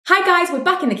Hi guys, we're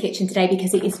back in the kitchen today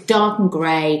because it is dark and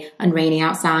grey and rainy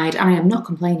outside, and I am not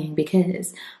complaining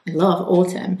because I love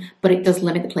autumn, but it does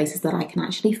limit the places that I can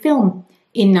actually film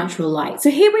in natural light. So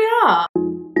here we are.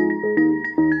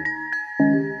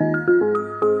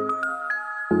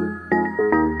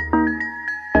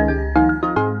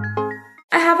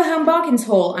 I have a Home Bargains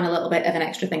haul and a little bit of an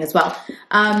extra thing as well.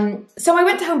 So I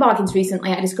went to Home Bargains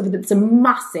recently. I discovered that there's a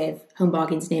massive Home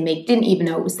Bargains near me. Didn't even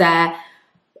know it was there.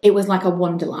 It was like a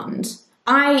wonderland.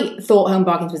 I thought Home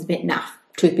Bargains was a bit naff,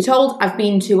 truth be told. I've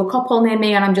been to a couple near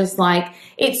me and I'm just like,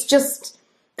 it's just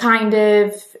kind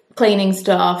of cleaning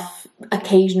stuff,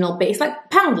 occasional bit. It's like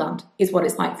Poundland is what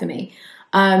it's like for me.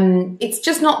 It's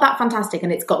just not that fantastic,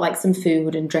 and it's got like some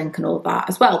food and drink and all of that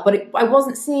as well. But I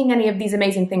wasn't seeing any of these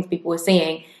amazing things people were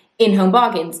seeing in Home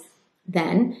Bargains.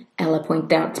 Then Ella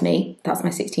pointed out to me, that's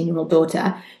my 16-year-old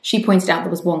daughter, she pointed out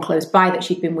there was one close by that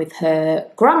she'd been with her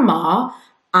grandma,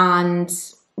 and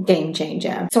game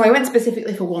changer. So I went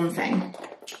specifically for one thing,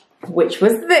 which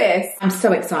was this. I'm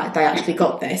so excited I actually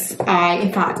got this. In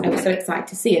fact, I was so excited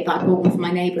to see it that I bought one for my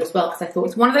neighbour as well, because I thought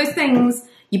it's one of those things,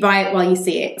 you buy it while you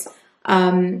see it.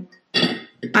 And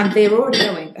they're already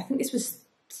going, I think this was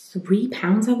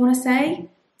 £3, I want to say.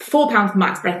 £4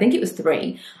 max, but I think it was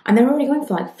 3. And they're already going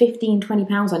for like £15,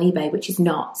 £20 on eBay, which is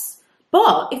nuts.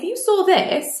 But if you saw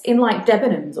this in like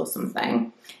Debenhams or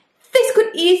something, this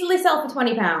could easily sell for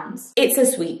 £20. It's a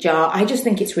sweet jar. I just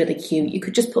think it's really cute. You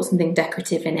could just put something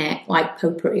decorative in it, like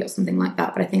potpourri or something like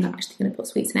that, but I think I'm actually going to put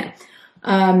sweets in it.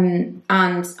 And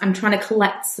I'm trying to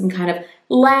collect some kind of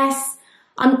less,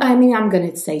 I'm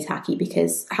going to say tacky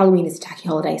because Halloween is a tacky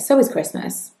holiday, so is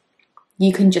Christmas.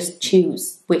 You can just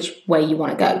choose which way you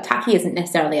want to go. Tacky isn't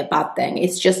necessarily a bad thing.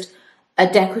 It's just a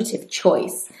decorative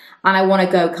choice. And I want to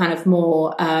go kind of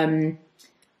more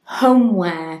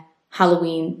homeware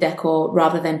Halloween decor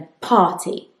rather than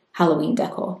party Halloween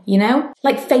decor, you know?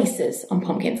 Like faces on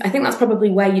pumpkins. I think that's probably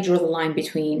where you draw the line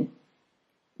between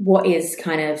what is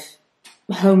kind of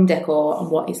home decor and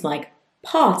what is like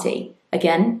party.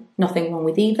 Again, nothing wrong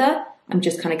with either. I'm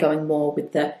just kind of going more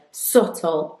with the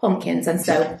subtle pumpkins. And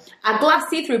so a glass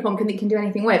see-through pumpkin that you can do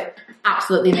anything with,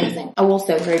 absolutely amazing. Oh,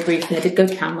 also very briefly, I did go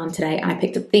to Poundland today and I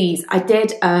picked up these. I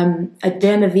did a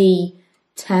Derma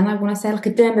V10, I want to say, like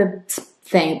a Derma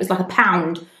thing. It was like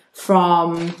 £1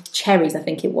 from Cherries, I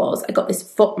think it was. I got this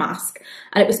foot mask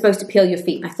and it was supposed to peel your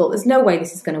feet, and I thought there's no way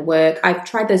this is going to work. I've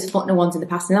tried those Footner ones in the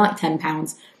past and they're like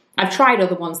 £10. I've tried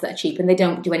other ones that are cheap and they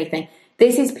don't do anything.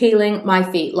 This is peeling my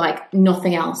feet like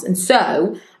nothing else. And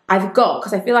so I've got,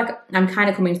 because I feel like I'm kind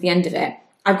of coming to the end of it,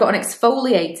 I've got an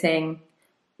exfoliating,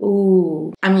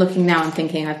 ooh, I'm looking now and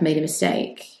thinking I've made a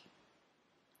mistake.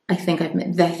 I think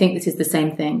this is the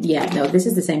same thing. Yeah, no, this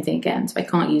is the same thing again, so I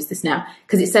can't use this now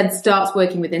because it said starts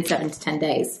working within 7 to 10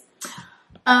 days.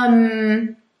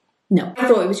 No, I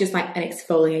thought it was just like an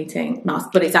exfoliating mask,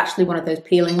 but it's actually one of those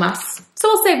peeling masks. So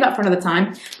I'll save that for another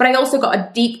time. But I also got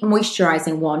a deep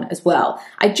moisturizing one as well.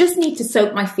 I just need to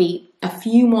soak my feet a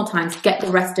few more times, get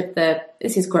the rest of the,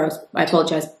 this is gross, I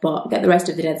apologize, but get the rest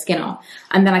of the dead skin off.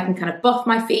 And then I can kind of buff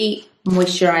my feet,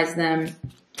 moisturize them,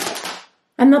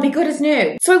 and they'll be good as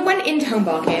new. So I went into Home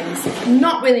Bargains,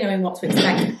 not really knowing what to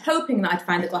expect, hoping that I'd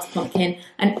find the glass pumpkin,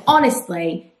 and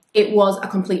honestly, it was a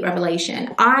complete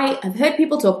revelation. I have heard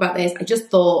people talk about this. I just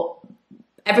thought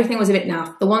everything was a bit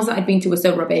naff. The ones that I'd been to were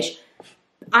so rubbish.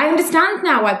 I understand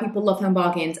now why people love Home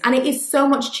Bargains, and it is so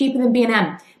much cheaper than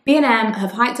B&M. B&M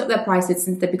have hiked up their prices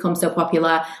since they've become so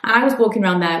popular, and I was walking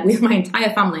around there with my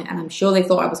entire family, and I'm sure they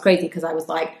thought I was crazy because I was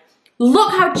like,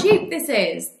 look how cheap this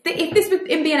is. If this was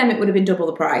in B&M, it would have been double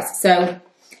the price. So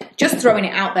just throwing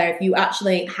it out there, if you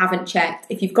actually haven't checked,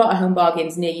 if you've got a Home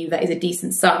Bargains near you that is a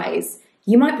decent size,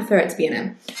 you might prefer it to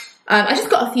B&M. I just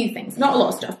got a few things, not a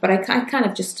lot of stuff, but I kind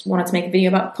of just wanted to make a video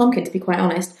about the pumpkin, to be quite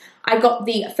honest. I got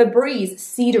the Febreze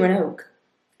Cedar and Oak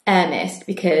Air Mist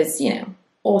because, you know,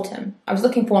 autumn. I was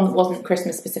looking for one that wasn't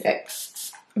Christmas specific.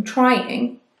 I'm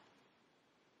trying.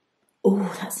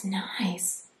 Oh, that's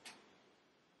nice.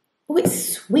 Oh,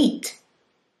 it's sweet.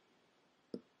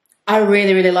 I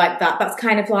really, really like that. That's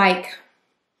kind of like,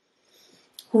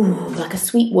 ooh, like a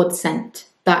sweet wood scent.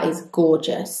 That is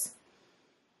gorgeous.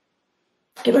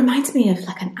 It reminds me of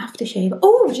like an aftershave.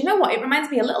 Oh, do you know what? It reminds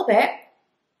me a little bit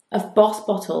of Boss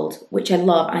Bottled, which I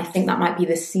love. And I think that might be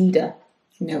the cedar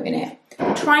note in it.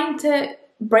 I'm trying to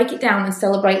break it down and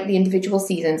celebrate the individual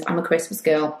seasons. I'm a Christmas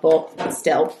girl, but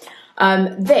still.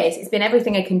 It's been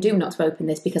everything I can do not to open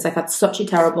this because I've had such a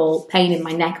terrible pain in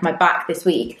my neck and my back this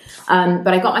week. But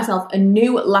I got myself a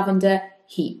new lavender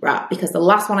heat wrap because the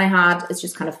last one I had is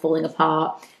just kind of falling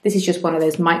apart. This is just one of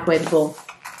those microwavable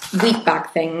wheat bag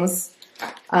things.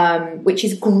 which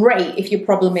is great if your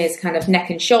problem is kind of neck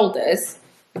and shoulders,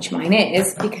 which mine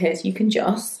is, because you can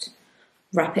just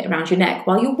wrap it around your neck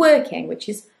while you're working, which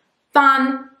is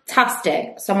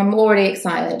fantastic. So I'm already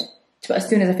excited. But as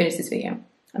soon as I finish this video,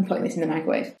 I'm putting this in the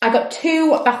microwave. I got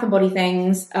 2 Bath & Body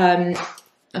things, a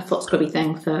foot scrubby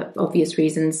thing for obvious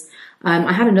reasons.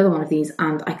 I had another one of these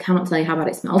and I cannot tell you how bad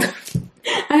it smelled.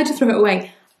 I had to throw it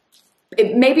away.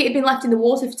 Maybe it had been left in the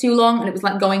water for too long and it was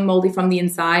like going mouldy from the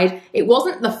inside. It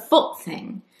wasn't the foot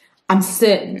thing, I'm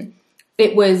certain.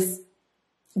 It was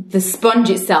the sponge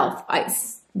itself. It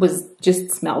was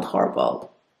just smelled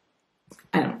horrible.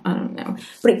 I don't know.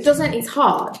 But it doesn't, it's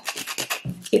hard.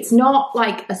 It's not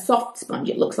like a soft sponge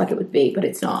it looks like it would be, but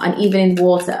it's not. And even in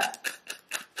water,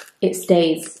 it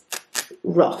stays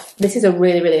rough. This is a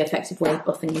really, really effective way of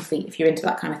buffing your feet if you're into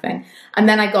that kind of thing. And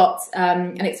then I got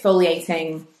an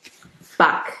exfoliating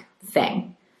back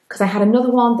thing because I had another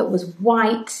one that was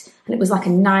white and it was like a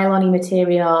nylon-y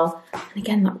material. And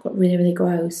again, that got really, really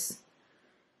gross.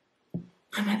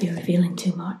 I might be revealing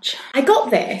too much. I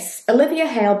got this Olivia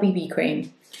Hale BB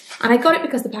cream and I got it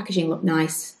because the packaging looked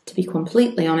nice, to be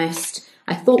completely honest.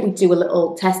 I thought we'd do a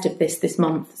little test of this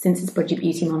month since it's Budget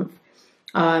Beauty month.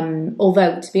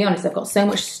 Although, to be honest, I've got so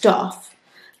much stuff,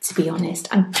 to be honest.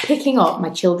 I'm picking up my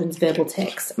children's verbal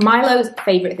tics. Milo's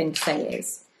favourite thing to say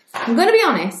is, I'm going to be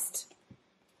honest,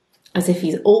 as if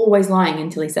he's always lying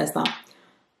until he says that.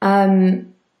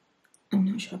 I'm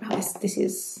not sure about this. This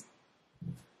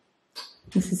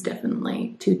is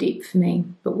definitely too deep for me,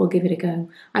 but we'll give it a go.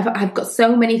 I've got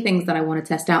so many things that I want to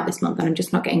test out this month and I'm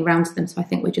just not getting around to them. So I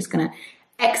think we're just going to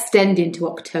extend into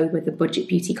October the Budget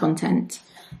Beauty content.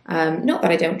 Not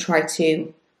that I don't try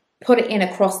to put it in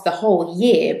across the whole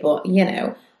year, but you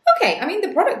know, okay, I mean,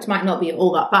 the product might not be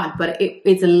all that bad, but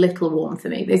it's a little warm for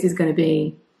me. This is going to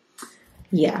be,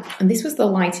 yeah. And this was the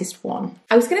lightest one.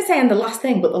 I was going to say and the last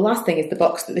thing, but the last thing is the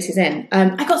box that this is in.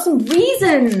 I got some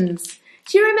Reasons.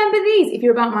 Do you remember these? If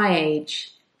you're about my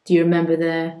age, do you remember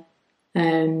the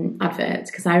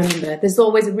adverts? Because I remember there's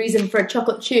always a reason for a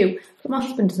chocolate chew, but my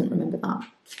husband doesn't remember that.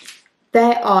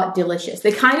 They are delicious.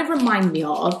 They kind of remind me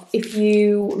of, if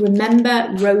you remember,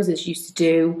 Roses used to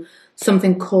do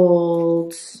something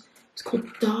called, it's called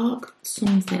Dark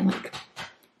something, like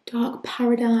Dark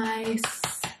Paradise,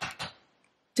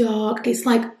 Dark, it's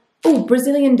like, oh,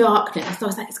 Brazilian Darkness. So I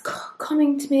was like, it's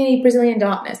coming to me, Brazilian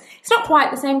Darkness. It's not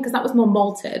quite the same because that was more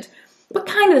malted, but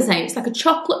kind of the same. It's like a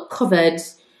chocolate covered,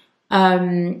 I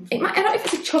don't know if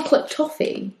it's a chocolate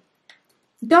toffee,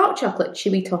 dark chocolate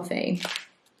chewy toffee.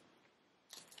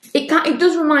 It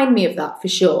does remind me of that for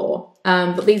sure,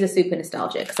 but these are super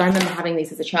nostalgic because I remember having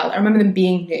these as a child. I remember them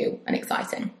being new and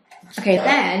exciting. Okay,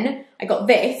 then I got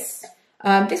this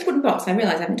wooden box. I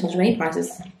realise I haven't told you any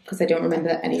prices because I don't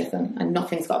remember any of them and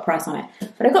nothing's got a price on it.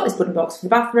 But I got this wooden box for the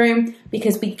bathroom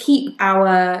because we keep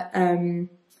our,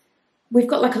 we've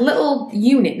got like a little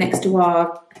unit next to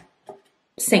our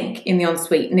sink in the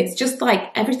ensuite and it's just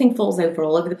like everything falls over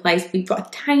all over the place. We've got a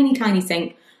tiny, tiny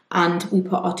sink and we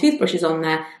put our toothbrushes on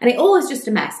there and it all is just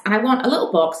a mess. And I want a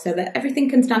little box so that everything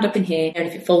can stand up in here and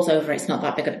if it falls over, it's not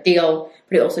that big of a deal,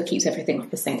 but it also keeps everything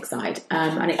off the sink side.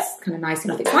 And it's kind of nice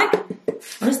enough. It's like,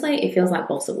 honestly, it feels like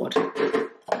balsa wood.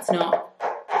 It's not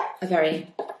a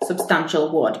very substantial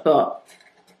wood, but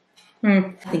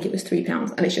I think it was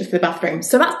 £3 and it's just for the bathroom.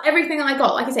 So that's everything I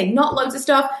got. Like I say, not loads of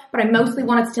stuff, but I mostly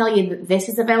wanted to tell you that this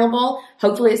is available.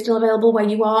 Hopefully it's still available where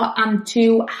you are and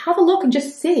to have a look and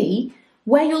just see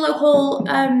where your local,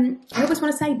 I always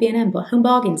want to say B&M, but Home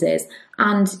Bargains is,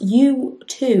 and you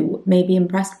too may be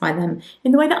impressed by them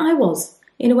in the way that I was,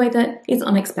 in a way that is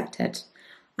unexpected.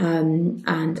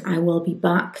 And I will be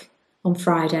back on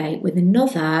Friday with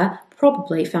another,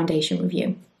 probably, foundation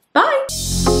review. Bye!